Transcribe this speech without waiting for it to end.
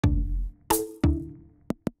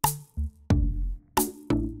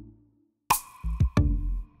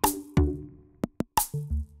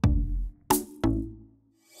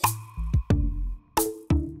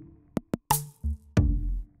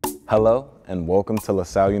Hello and welcome to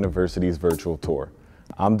LaSalle University's virtual tour.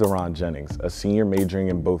 I'm Deron Jennings, a senior majoring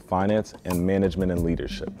in both finance and management and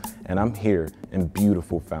leadership, and I'm here in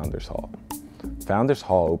beautiful Founders Hall. Founders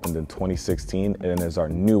Hall opened in 2016 and is our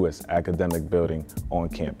newest academic building on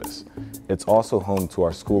campus. It's also home to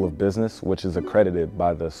our School of Business, which is accredited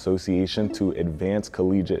by the Association to Advanced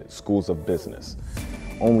Collegiate Schools of Business.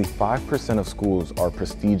 Only 5% of schools are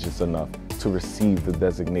prestigious enough to receive the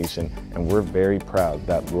designation, and we're very proud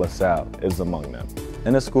that LaSalle is among them.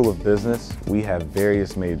 In the School of Business, we have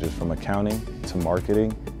various majors from accounting to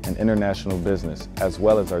marketing and international business, as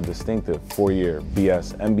well as our distinctive four-year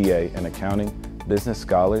BS, MBA in accounting, business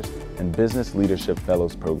scholars, and business leadership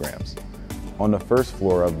fellows programs. On the first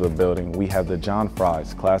floor of the building, we have the John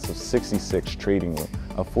Fry's Class of '66 Trading Room,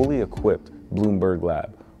 a fully equipped Bloomberg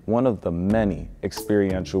lab, one of the many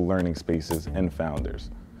experiential learning spaces in Founders.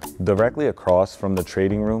 Directly across from the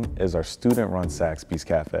trading room is our student-run Saxby's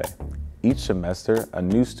Cafe. Each semester, a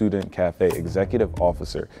new student cafe executive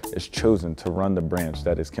officer is chosen to run the branch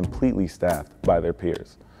that is completely staffed by their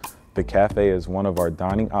peers. The cafe is one of our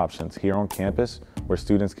dining options here on campus where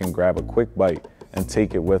students can grab a quick bite and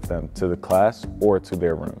take it with them to the class or to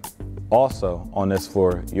their room. Also on this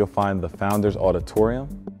floor, you'll find the Founders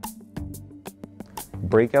Auditorium,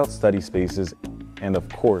 breakout study spaces, and of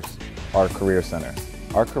course, our Career Center.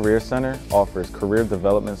 Our Career Center offers career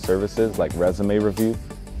development services like resume review,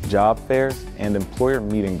 job fairs, and employer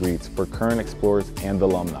meet and greets for current explorers and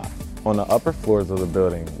alumni. On the upper floors of the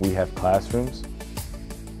building, we have classrooms,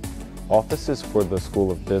 offices for the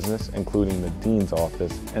School of Business, including the Dean's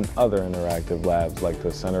Office, and other interactive labs like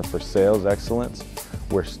the Center for Sales Excellence,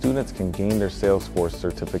 where students can gain their Salesforce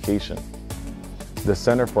certification. The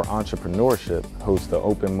Center for Entrepreneurship hosts the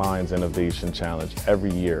Open Minds Innovation Challenge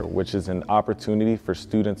every year, which is an opportunity for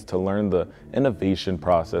students to learn the innovation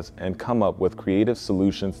process and come up with creative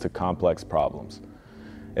solutions to complex problems.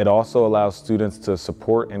 It also allows students to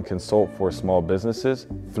support and consult for small businesses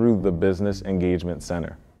through the Business Engagement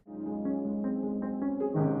Center.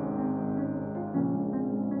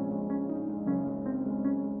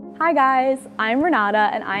 Hi guys, I'm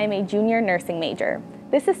Renata and I am a junior nursing major.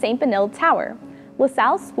 This is St. Benilde Tower.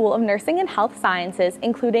 LaSalle School of Nursing and Health Sciences,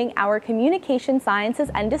 including our Communication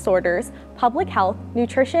Sciences and Disorders, Public Health,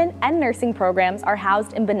 Nutrition, and Nursing programs are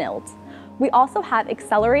housed in Benilde. We also have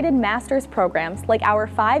accelerated master's programs like our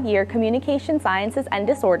 5-year Communication Sciences and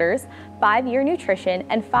Disorders, 5-year Nutrition,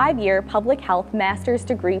 and 5-year Public Health master's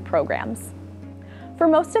degree programs. For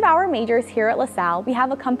most of our majors here at LaSalle, we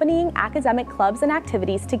have accompanying academic clubs and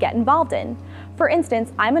activities to get involved in. For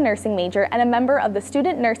instance, I'm a nursing major and a member of the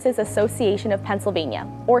Student Nurses Association of Pennsylvania,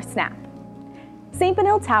 or SNAP. St.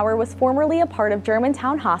 Benilde Tower was formerly a part of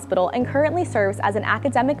Germantown Hospital and currently serves as an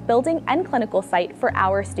academic building and clinical site for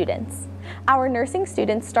our students. Our nursing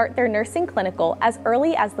students start their nursing clinical as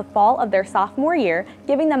early as the fall of their sophomore year,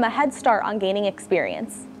 giving them a head start on gaining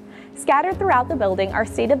experience. Scattered throughout the building are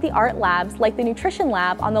state-of-the-art labs like the Nutrition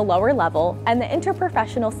Lab on the lower level and the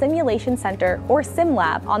Interprofessional Simulation Center, or SIM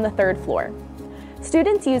Lab, on the 3rd floor.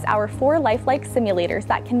 Students use our 4 lifelike simulators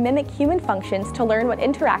that can mimic human functions to learn what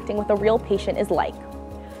interacting with a real patient is like.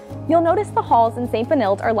 You'll notice the halls in St.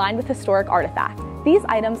 Benilde are lined with historic artifacts. These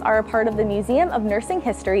items are a part of the Museum of Nursing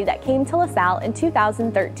History that came to LaSalle in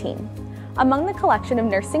 2013. Among the collection of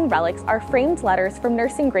nursing relics are framed letters from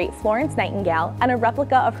nursing great Florence Nightingale and a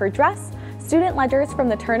replica of her dress, student ledgers from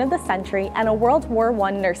the turn of the century, and a World War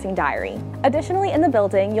I nursing diary. Additionally, in the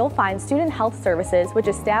building, you'll find Student Health Services, which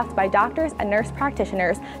is staffed by doctors and nurse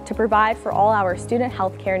practitioners to provide for all our student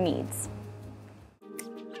health care needs.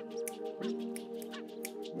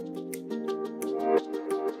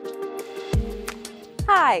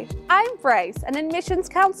 Hi, I'm Bryce, an admissions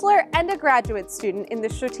counselor and a graduate student in the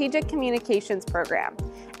Strategic Communications program,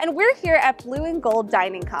 and we're here at Blue and Gold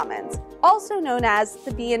Dining Commons, also known as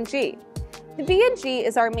the B&G. The B&G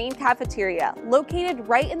is our main cafeteria, located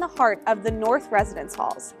right in the heart of the North Residence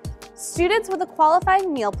Halls. Students with a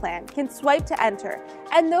qualifying meal plan can swipe to enter,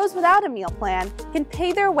 and those without a meal plan can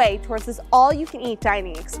pay their way towards this all-you-can-eat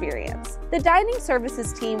dining experience. The dining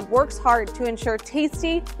services team works hard to ensure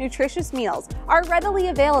tasty, nutritious meals are readily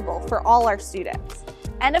available for all our students.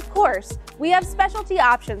 And of course, we have specialty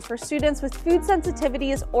options for students with food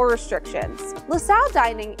sensitivities or restrictions. LaSalle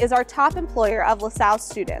Dining is our top employer of LaSalle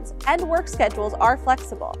students, and work schedules are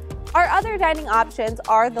flexible. Our other dining options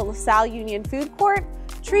are the LaSalle Union Food Court,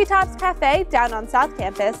 Treetops Cafe down on South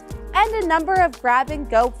Campus, and a number of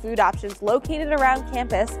grab-and-go food options located around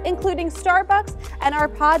campus, including Starbucks and our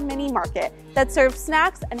Pod Mini Market that serves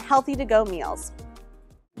snacks and healthy-to-go meals.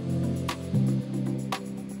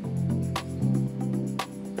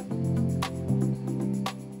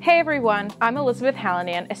 Hey everyone, I'm Elizabeth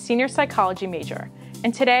Hallinan, a senior psychology major,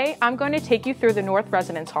 and today I'm going to take you through the North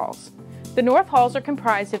Residence Halls. The North Halls are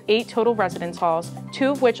comprised of 8 total residence halls,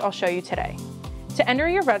 2 of which I'll show you today. To enter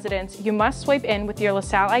your residence, you must swipe in with your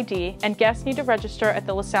LaSalle ID, and guests need to register at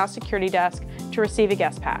the LaSalle security desk to receive a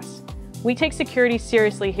guest pass. We take security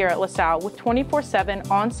seriously here at LaSalle with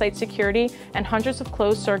 24/7 on-site security and hundreds of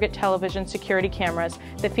closed circuit television security cameras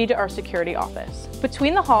that feed to our security office.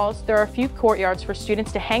 Between the halls, there are a few courtyards for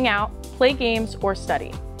students to hang out, play games, or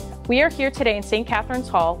study. We are here today in St. Catherine's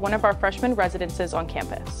Hall, one of our freshman residences on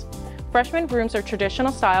campus. Freshman rooms are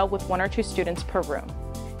traditional style with 1 or 2 students per room.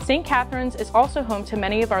 St. Catherine's is also home to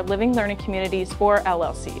many of our living learning communities, or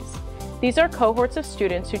LLCs. These are cohorts of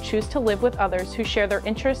students who choose to live with others who share their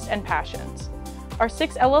interests and passions. Our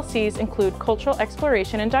 6 LLCs include Cultural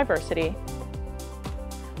Exploration and Diversity,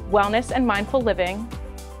 Wellness and Mindful Living,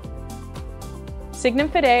 Signum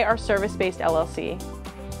Fidei, our service-based LLC,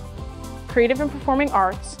 Creative and Performing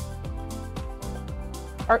Arts,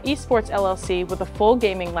 our Esports LLC with a full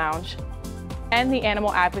gaming lounge, and the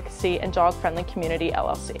Animal Advocacy and Dog-Friendly Community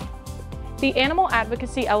LLC. The Animal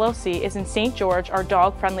Advocacy LLC is in St. George, our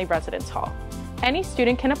dog-friendly residence hall. Any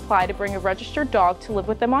student can apply to bring a registered dog to live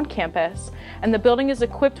with them on campus, and the building is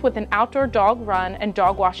equipped with an outdoor dog run and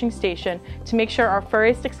dog washing station to make sure our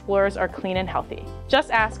furriest explorers are clean and healthy. Just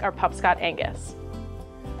ask our pup Scott Angus.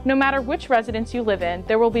 No matter which residence you live in,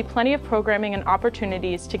 there will be plenty of programming and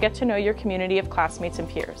opportunities to get to know your community of classmates and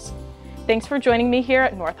peers. Thanks for joining me here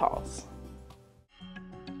at North Halls.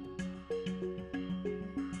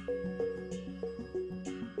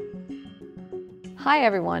 Hi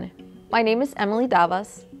everyone, my name is Emily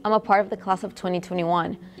Davas. I'm a part of the class of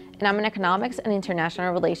 2021, and I'm an Economics and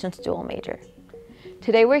International Relations dual major.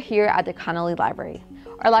 Today we're here at the Connolly Library.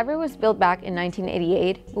 Our library was built back in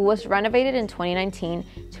 1988, but was renovated in 2019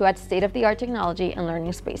 to add state-of-the-art technology and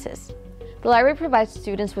learning spaces. The library provides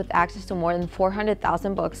students with access to more than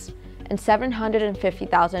 400,000 books and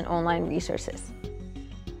 750,000 online resources.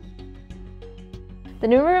 The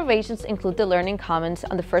new renovations include the Learning Commons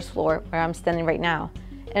on the first floor, where I'm standing right now,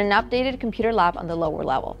 and an updated computer lab on the lower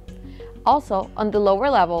level. Also, on the lower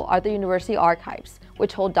level are the university archives,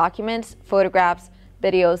 which hold documents, photographs,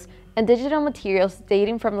 videos, and digital materials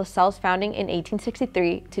dating from LaSalle's founding in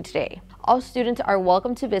 1863 to today. All students are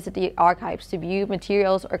welcome to visit the archives to view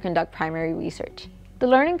materials or conduct primary research. The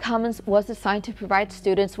Learning Commons was designed to provide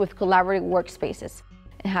students with collaborative workspaces.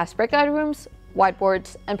 It has breakout rooms,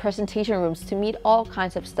 whiteboards, and presentation rooms to meet all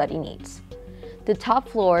kinds of study needs. The top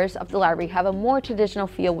floors of the library have a more traditional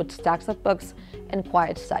feel with stacks of books and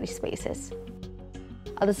quiet study spaces.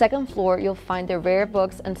 On the second floor, you'll find the rare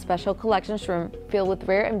books and special collections room filled with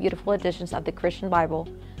rare and beautiful editions of the Christian Bible,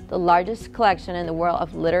 the largest collection in the world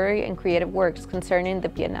of literary and creative works concerning the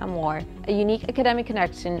Vietnam War, a unique academic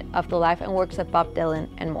connection of the life and works of Bob Dylan,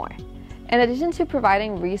 and more. In addition to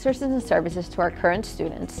providing resources and services to our current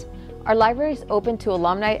students, our library is open to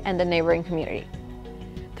alumni and the neighboring community.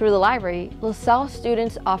 Through the library, LaSalle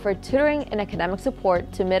students offer tutoring and academic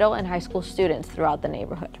support to middle and high school students throughout the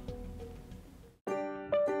neighborhood.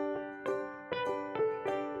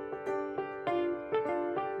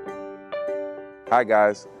 Hi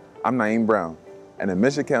guys, I'm Naeem Brown, an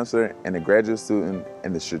admission counselor and a graduate student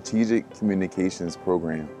in the Strategic Communications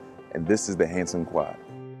program, and this is the Handsome Quad.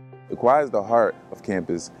 The quad is the heart of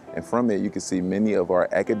campus, and from it you can see many of our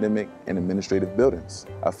academic and administrative buildings.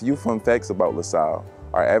 A few fun facts about LaSalle: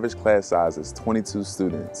 our average class size is 22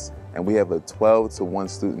 students, and we have a 12-to-1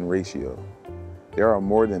 student ratio. There are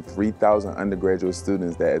more than 3,000 undergraduate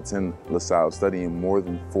students that attend LaSalle studying more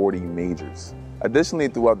than 40 majors. Additionally,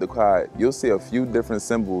 throughout the quad, you'll see a few different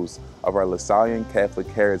symbols of our LaSallian Catholic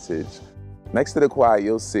heritage. Next to the quad,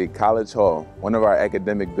 you'll see College Hall, one of our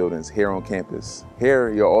academic buildings here on campus.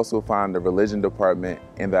 Here, you'll also find the religion department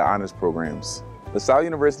and the honors programs. Salle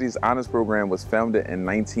University's honors program was founded in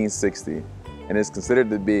 1960 and is considered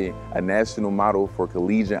to be a national model for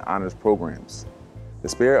collegiate honors programs. The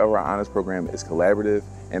spirit of our honors program is collaborative,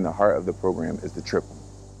 and the heart of the program is the triple.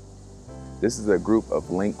 This is a group of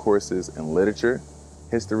linked courses in literature,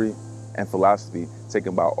 history, and philosophy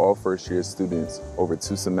taken by all first-year students over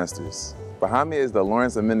 2 semesters. Behind me is the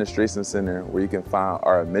Lawrence Administration Center, where you can find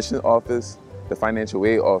our admission office, the financial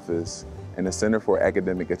aid office, and the Center for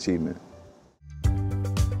Academic Achievement.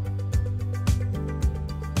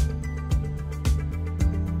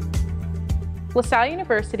 LaSalle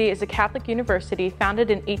University is a Catholic university founded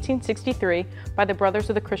in 1863 by the Brothers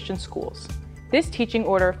of the Christian Schools. This teaching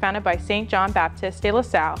order, founded by St. John Baptist de La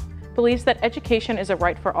Salle, believes that education is a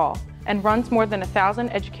right for all and runs more than 1,000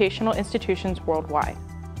 educational institutions worldwide.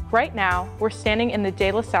 Right now, we're standing in the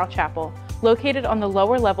De La Salle Chapel, located on the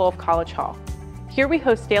lower level of College Hall. Here we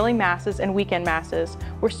host daily masses and weekend masses,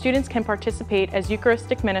 where students can participate as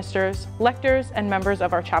Eucharistic ministers, lectors, and members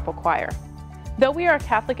of our chapel choir. Though we are a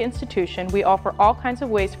Catholic institution, we offer all kinds of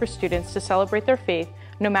ways for students to celebrate their faith,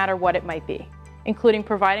 no matter what it might be, including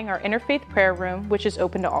providing our interfaith prayer room, which is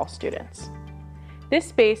open to all students. This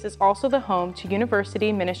space is also the home to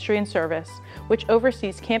University Ministry and Service, which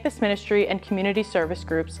oversees campus ministry and community service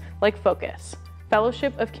groups like Focus,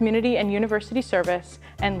 Fellowship of Community and University Service,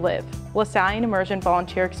 and LIVE, LaSalle Immersion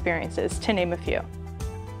Volunteer Experiences, to name a few.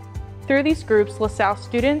 Through these groups, LaSalle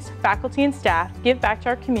students, faculty, and staff give back to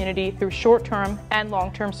our community through short-term and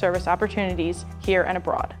long-term service opportunities here and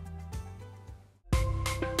abroad.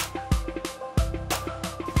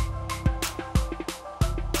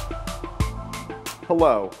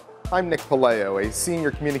 Hello, I'm Nick Palayo, a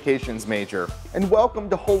senior communications major, and welcome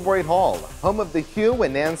to Holroyd Hall, home of the Hugh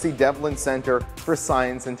and Nancy Devlin Center for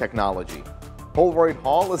Science and Technology. Holroyd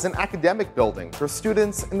Hall is an academic building for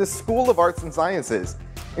students in the School of Arts and Sciences,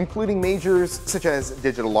 including majors such as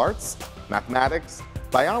digital arts, mathematics,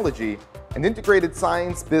 biology, and integrated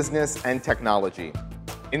science, business, and technology.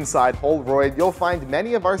 Inside Holroyd, you'll find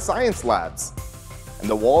many of our science labs, and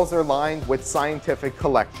the walls are lined with scientific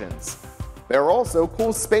collections. There are also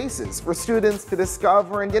cool spaces for students to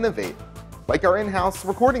discover and innovate, like our in-house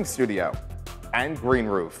recording studio and green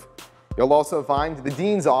roof. You'll also find the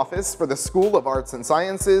Dean's Office for the School of Arts and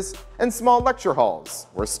Sciences and small lecture halls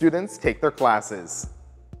where students take their classes.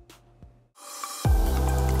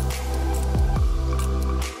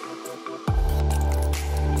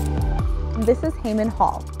 This is Heyman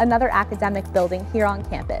Hall, another academic building here on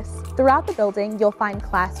campus. Throughout the building, you'll find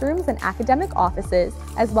classrooms and academic offices,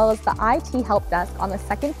 as well as the IT help desk on the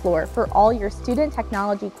second floor for all your student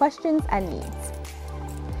technology questions and needs.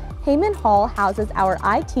 Heyman Hall houses our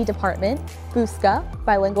IT department, BUSCA,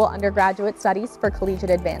 Bilingual Undergraduate Studies for Collegiate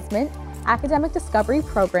Advancement, Academic Discovery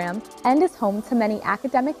Program, and is home to many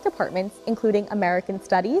academic departments including American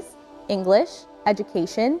Studies, English,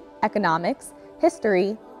 Education, Economics,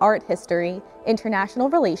 History, Art History, International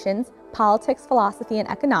Relations, Politics, Philosophy, and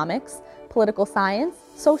Economics, Political Science,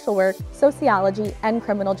 Social Work, Sociology, and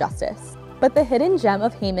Criminal Justice. But the hidden gem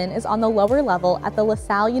of Heyman is on the lower level at the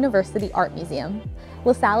LaSalle University Art Museum.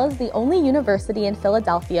 LaSalle is the only university in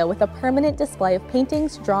Philadelphia with a permanent display of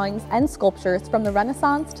paintings, drawings, and sculptures from the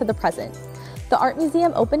Renaissance to the present. The Art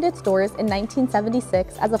Museum opened its doors in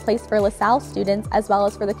 1976 as a place for LaSalle students as well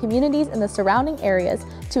as for the communities in the surrounding areas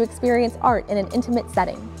to experience art in an intimate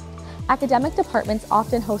setting. Academic departments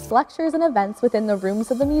often host lectures and events within the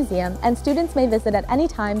rooms of the museum, and students may visit at any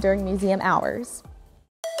time during museum hours.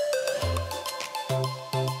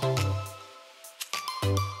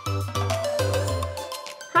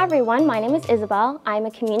 Hi everyone, my name is Isabel. I'm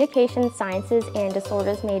a Communications Sciences and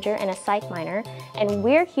Disorders major and a psych minor, and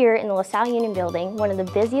we're here in the LaSalle Union Building, one of the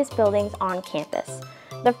busiest buildings on campus.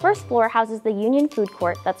 The first floor houses the Union Food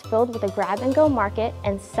Court that's filled with a grab-and-go market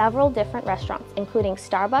and several different restaurants, including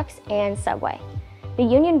Starbucks and Subway. The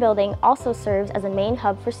Union Building also serves as a main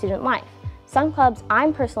hub for student life. Some clubs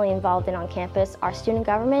I'm personally involved in on campus are Student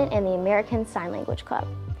Government and the American Sign Language Club.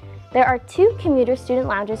 There are 2 commuter student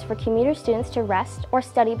lounges for commuter students to rest or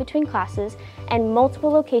study between classes, and multiple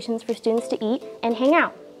locations for students to eat and hang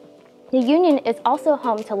out. The Union is also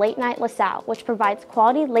home to Late Night LaSalle, which provides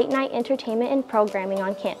quality late-night entertainment and programming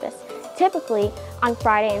on campus, typically on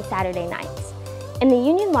Friday and Saturday nights. In the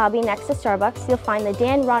Union lobby next to Starbucks, you'll find the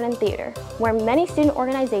Dan Rodden Theater, where many student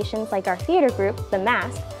organizations like our theater group, The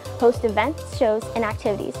Mask, host events, shows, and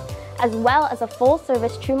activities, as well as a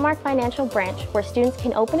full-service TrueMark financial branch where students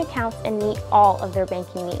can open accounts and meet all of their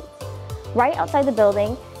banking needs. Right outside the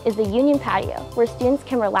building is the Union Patio, where students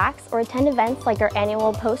can relax or attend events like our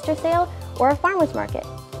annual poster sale or a farmer's market.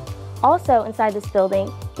 Also inside this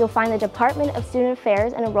building, you'll find the Department of Student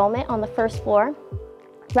Affairs and Enrollment on the first floor,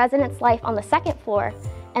 Residence Life on the second floor,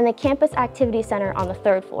 and the Campus Activity Center on the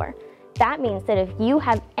third floor. That means that if you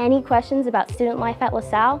have any questions about student life at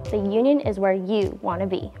LaSalle, the Union is where you want to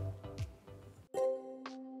be.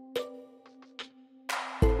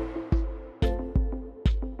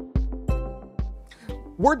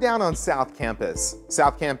 We're down on South Campus.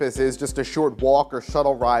 South Campus is just a short walk or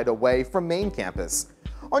shuttle ride away from main campus.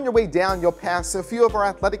 On your way down, you'll pass a few of our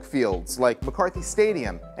athletic fields like McCarthy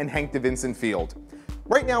Stadium and Hank DeVincent Field.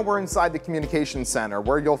 Right now, we're inside the Communications Center,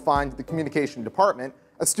 where you'll find the Communication Department,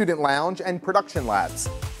 a student lounge, and production labs.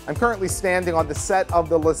 I'm currently standing on the set of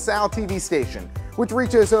the LaSalle TV station, which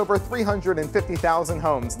reaches over 350,000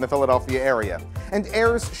 homes in the Philadelphia area and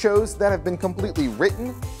airs shows that have been completely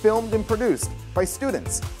written, filmed, and produced by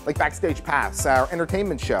students, like Backstage Pass, our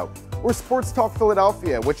entertainment show, or Sports Talk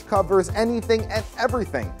Philadelphia, which covers anything and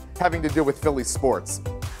everything having to do with Philly sports.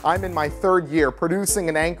 I'm in my third year producing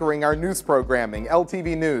and anchoring our news programming,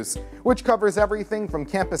 LTV News, which covers everything from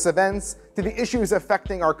campus events to the issues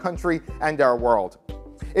affecting our country and our world.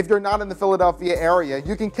 If you're not in the Philadelphia area,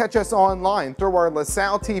 you can catch us online through our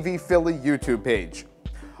LaSalle TV Philly YouTube page.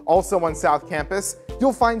 Also on South Campus,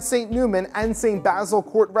 you'll find St. Newman and St. Basil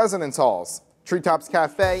Court Residence Halls, Treetops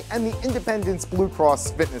Cafe, and the Independence Blue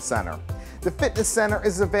Cross Fitness Center. The fitness center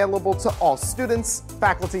is available to all students,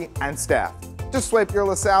 faculty, and staff. Just swipe your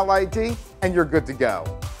LaSalle ID and you're good to go.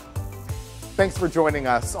 Thanks for joining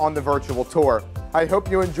us on the virtual tour. I hope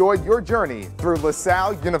you enjoyed your journey through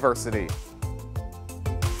LaSalle University.